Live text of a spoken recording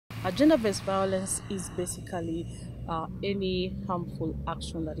Gender-based violence is basically any harmful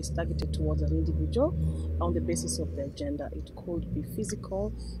action that is targeted towards an individual on the basis of their gender. It could be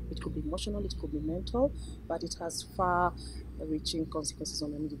physical, it could be emotional, it could be mental, but it has far-reaching consequences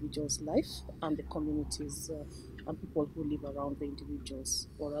on an individual's life and the communities and people who live around the individuals,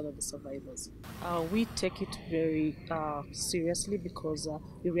 or rather the survivors. We take it very seriously because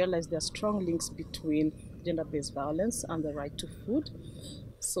we realize there are strong links between gender-based violence and the right to food.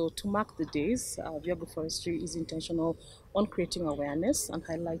 So to mark the days, Agroforestry is intentional on creating awareness and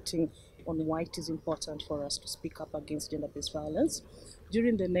highlighting on why it is important for us to speak up against gender-based violence.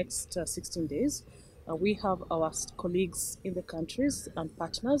 During the next 16 days, we have our colleagues in the countries and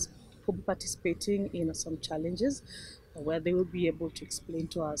partners who will be participating in some challenges where they will be able to explain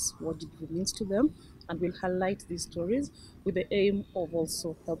to us what GBV means to them, and we'll highlight these stories with the aim of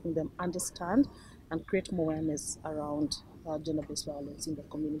also helping them understand and create more awareness around gender-based violence in the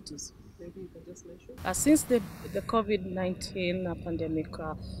communities. Maybe you can just mention. Since the COVID-19 pandemic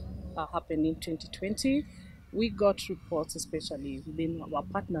happened in 2020, we got reports, especially within our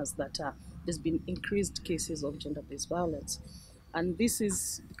partners, that there's been increased cases of gender-based violence. And this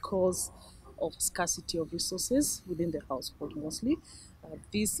is because of scarcity of resources within the household mostly.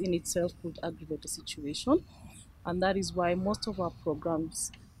 This in itself could aggravate the situation. And that is why most of our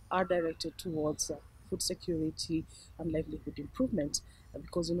programs are directed towards food security and livelihood improvement,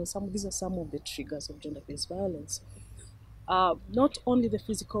 because these are some of the triggers of gender-based violence. Not only the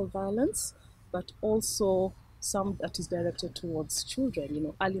physical violence, but also some that is directed towards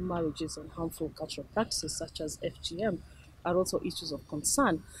children. Early marriages and harmful cultural practices such as FGM are also issues of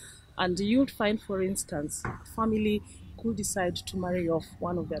concern. And you'd find, for instance, family could decide to marry off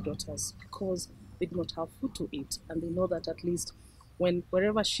one of their daughters because they do not have food to eat, and they know that at least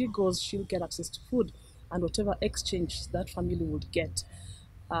wherever she goes, she'll get access to food, and whatever exchange that family would get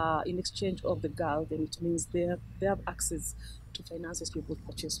in exchange of the girl, then it means they have access to finances to be able to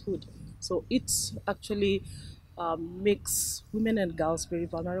purchase food. So it actually makes women and girls very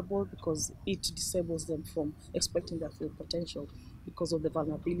vulnerable because it disables them from exploiting their full potential because of the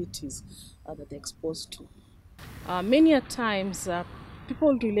vulnerabilities that they're exposed to. Many a times,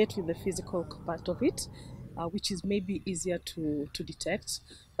 people relate with the physical part of it, which is maybe easier to detect,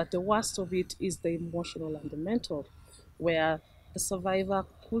 but the worst of it is the emotional and the mental, where the survivor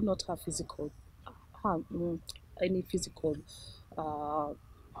could not have harm, any physical uh,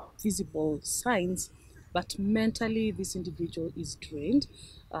 visible signs, but mentally this individual is drained.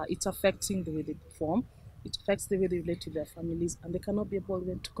 It's affecting the way they perform. It affects the way they relate to their families, and they cannot be able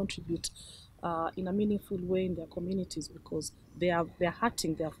then to contribute in a meaningful way in their communities because they're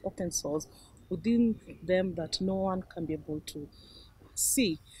hurting. They have open sores within them that no one can be able to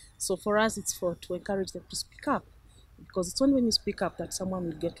see. So for us, it's to encourage them to speak up, because it's only when you speak up that someone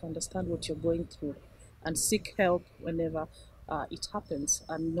will get to understand what you're going through and seek help whenever it happens,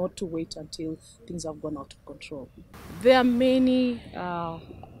 and not to wait until things have gone out of control. There are many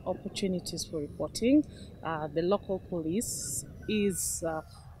opportunities for reporting. The local police is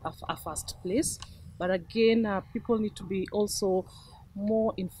a first place, but again, people need to be also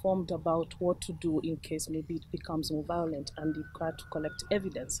more informed about what to do in case maybe it becomes more violent, and you try to collect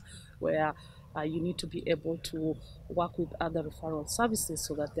evidence where you need to be able to work with other referral services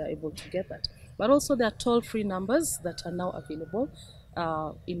so that they're able to get that. But also there are toll-free numbers that are now available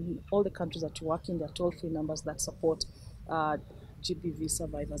in all the countries that you work in. There are toll-free numbers that support uh, GBV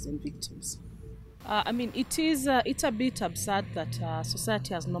survivors and victims. It's a bit absurd that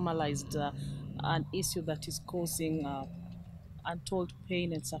society has normalized an issue that is causing untold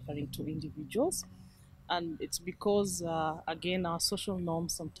pain and suffering to individuals. And it's because, again, our social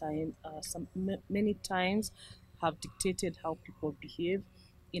norms sometimes, many times, have dictated how people behave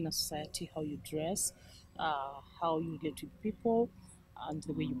in a society, how you dress, how you relate with people, and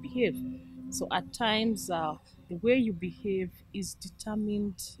the way you behave. So at times, the way you behave is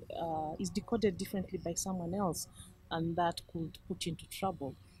determined, is decoded differently by someone else, and that could put you into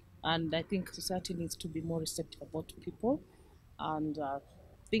trouble. And I think society needs to be more receptive about people and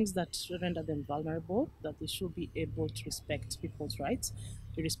things that render them vulnerable, that they should be able to respect people's rights.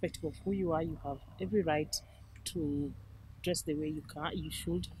 Irrespective of who you are, you have every right to dress the way you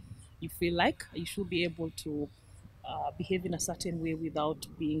feel like. You should be able to behave in a certain way without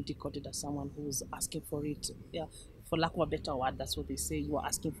being decoded as someone who's asking for it. Yeah, for lack of a better word, that's what they say. You are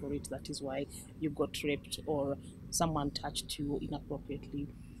asking for it. That is why you got raped or someone touched you inappropriately.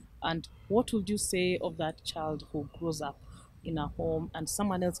 And what would you say of that child who grows up in a home and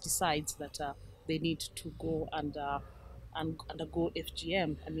someone else decides that they need to go and undergo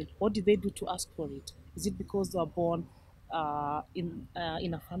FGM? I mean, what did they do to ask for it? Is it because they were born in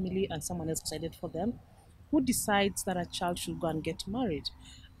a family and someone else decided for them? Who decides that a child should go and get married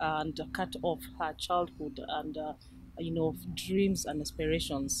and cut off her childhood and dreams and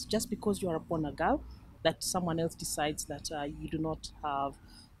aspirations just because you are born a girl? That someone else decides that you do not have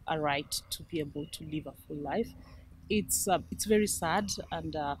a right to be able to live a full life. It's very sad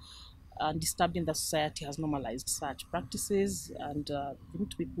and disturbing that society has normalized such practices, and they need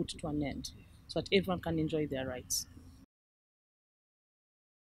to be put to an end so that everyone can enjoy their rights.